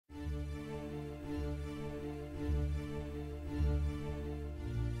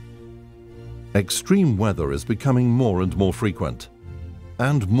Extreme weather is becoming more and more frequent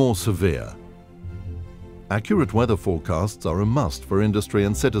and more severe. Accurate weather forecasts are a must for industry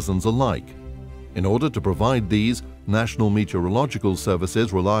and citizens alike. In order to provide these, national meteorological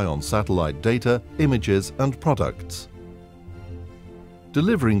services rely on satellite data, images and products.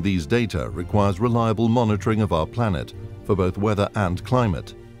 Delivering these data requires reliable monitoring of our planet for both weather and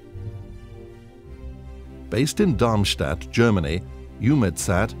climate. Based in Darmstadt, Germany,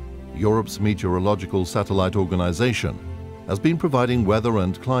 EUMETSAT, Europe's meteorological satellite organization, has been providing weather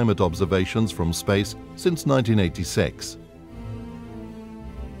and climate observations from space since 1986.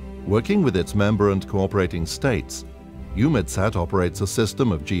 Working with its member and cooperating states, EUMETSAT operates a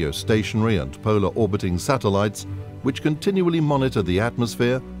system of geostationary and polar orbiting satellites which continually monitor the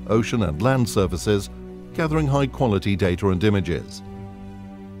atmosphere, ocean and land surfaces, gathering high-quality data and images.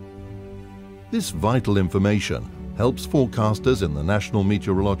 This vital information helps forecasters in the National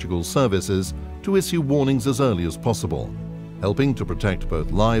Meteorological Services to issue warnings as early as possible, helping to protect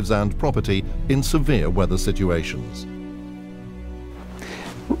both lives and property in severe weather situations.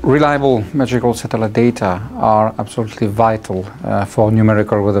 Reliable meteorological satellite data are absolutely vital for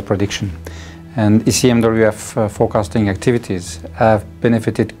numerical weather prediction, and ECMWF forecasting activities have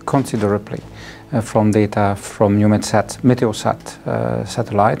benefited considerably from data from EUMETSAT, METEOSAT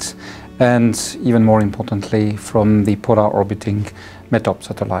satellites, and even more importantly from the polar orbiting METOP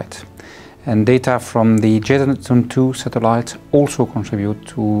satellite. And data from the JSON-2 satellite also contribute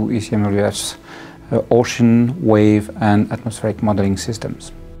to ECMWF's ocean, wave and atmospheric modeling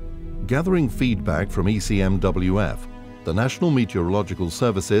systems. Gathering feedback from ECMWF, the National Meteorological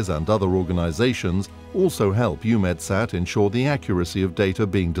Services and other organizations also help EUMETSAT ensure the accuracy of data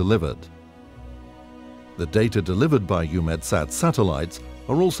being delivered. The data delivered by EUMETSAT satellites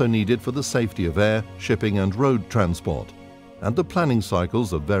are also needed for the safety of air, shipping and road transport, and the planning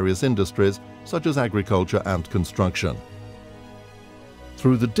cycles of various industries such as agriculture and construction.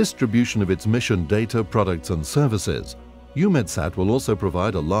 Through the distribution of its mission data, products and services, EUMETSAT will also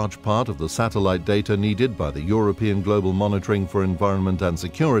provide a large part of the satellite data needed by the European Global Monitoring for Environment and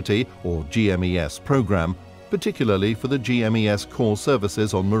Security, or GMES program, particularly for the GMES core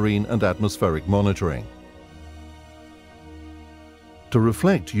services on marine and atmospheric monitoring. To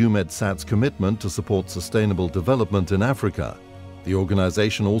reflect EUMETSAT's commitment to support sustainable development in Africa, the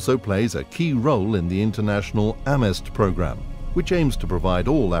organization also plays a key role in the international AMEST program, which aims to provide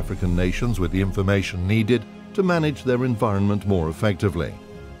all African nations with the information needed to manage their environment more effectively.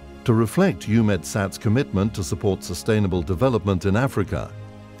 To reflect EUMETSAT's commitment to support sustainable development in Africa,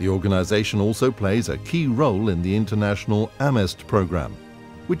 the organization also plays a key role in the international AMEST program,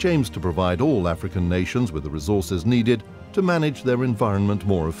 which aims to provide all African nations with the resources needed to manage their environment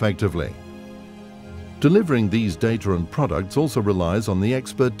more effectively. Delivering these data and products also relies on the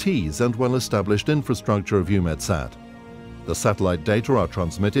expertise and well-established infrastructure of EUMETSAT. The satellite data are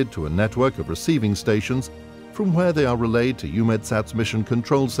transmitted to a network of receiving stations from where they are relayed to EUMETSAT's Mission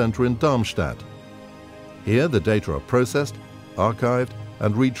Control Center in Darmstadt. Here the data are processed, archived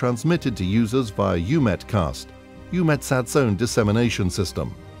and retransmitted to users via EUMETCAST, EUMETSAT's own dissemination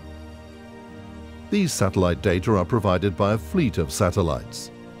system. These satellite data are provided by a fleet of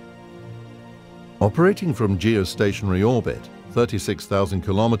satellites. Operating from geostationary orbit, 36,000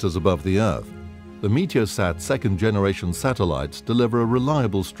 kilometers above the Earth, the METEOSAT second-generation satellites deliver a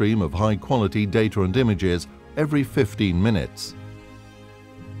reliable stream of high-quality data and images every 15 minutes.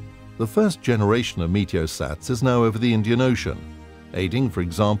 The first generation of METEOSATs is now over the Indian Ocean, aiding, for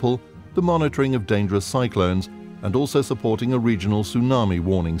example, the monitoring of dangerous cyclones and also supporting a regional tsunami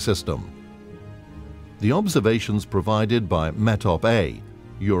warning system. The observations provided by METOP-A,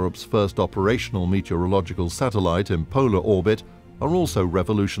 Europe's first operational meteorological satellite in polar orbit, are also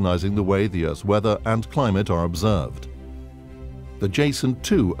revolutionizing the way the Earth's weather and climate are observed. The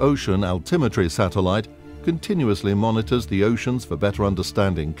JSON-2 ocean altimetry satellite continuously monitors the oceans for better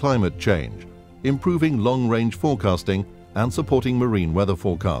understanding climate change, improving long-range forecasting and supporting marine weather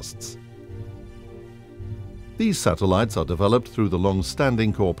forecasts. These satellites are developed through the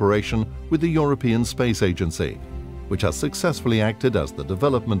long-standing cooperation with the European Space Agency, which has successfully acted as the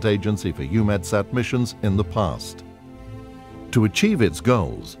development agency for EUMETSAT missions in the past. To achieve its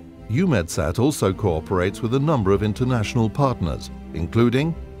goals, EUMETSAT also cooperates with a number of international partners,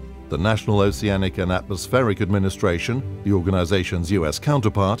 including the National Oceanic and Atmospheric Administration, the organization's US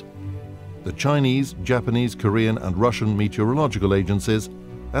counterpart, the Chinese, Japanese, Korean and Russian meteorological agencies,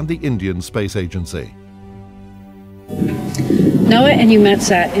 and the Indian Space Agency. NOAA and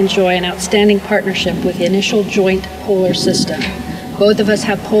EUMETSAT enjoy an outstanding partnership with the initial joint polar system. Both of us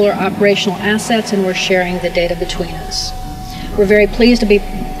have polar operational assets and we're sharing the data between us. We're very pleased to be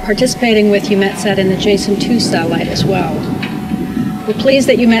participating with EUMETSAT in the JASON-2 satellite as well. We're pleased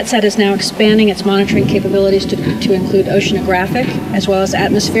that EUMETSAT is now expanding its monitoring capabilities to include oceanographic as well as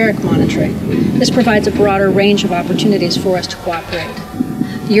atmospheric monitoring. This provides a broader range of opportunities for us to cooperate.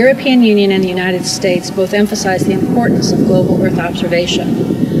 The European Union and the United States both emphasize the importance of global Earth observation.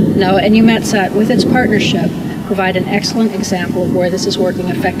 NOAA and EUMETSAT, with its partnership, provide an excellent example of where this is working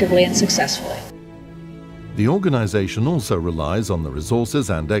effectively and successfully. The organization also relies on the resources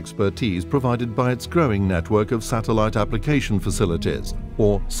and expertise provided by its growing network of satellite application facilities,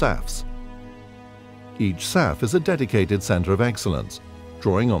 or SAFs. Each SAF is a dedicated center of excellence,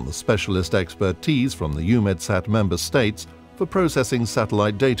 drawing on the specialist expertise from the EUMETSAT member states for processing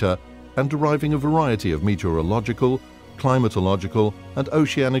satellite data and deriving a variety of meteorological, climatological and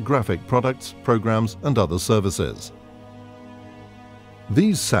oceanographic products, programs and other services.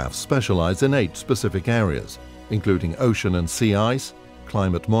 These SAFs specialize in 8 specific areas, including ocean and sea ice,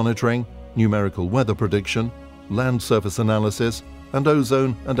 climate monitoring, numerical weather prediction, land surface analysis, and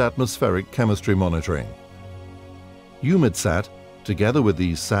ozone and atmospheric chemistry monitoring. EUMETSAT, together with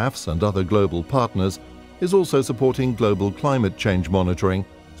these SAFs and other global partners, is also supporting global climate change monitoring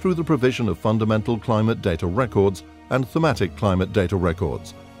through the provision of fundamental climate data records and thematic climate data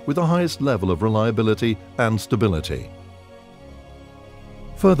records, with the highest level of reliability and stability.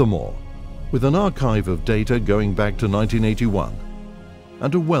 Furthermore, with an archive of data going back to 1981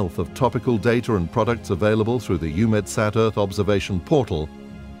 and a wealth of topical data and products available through the EUMETSAT Earth Observation Portal,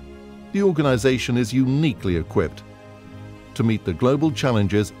 the organization is uniquely equipped to meet the global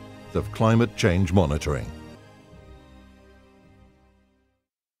challenges of climate change monitoring.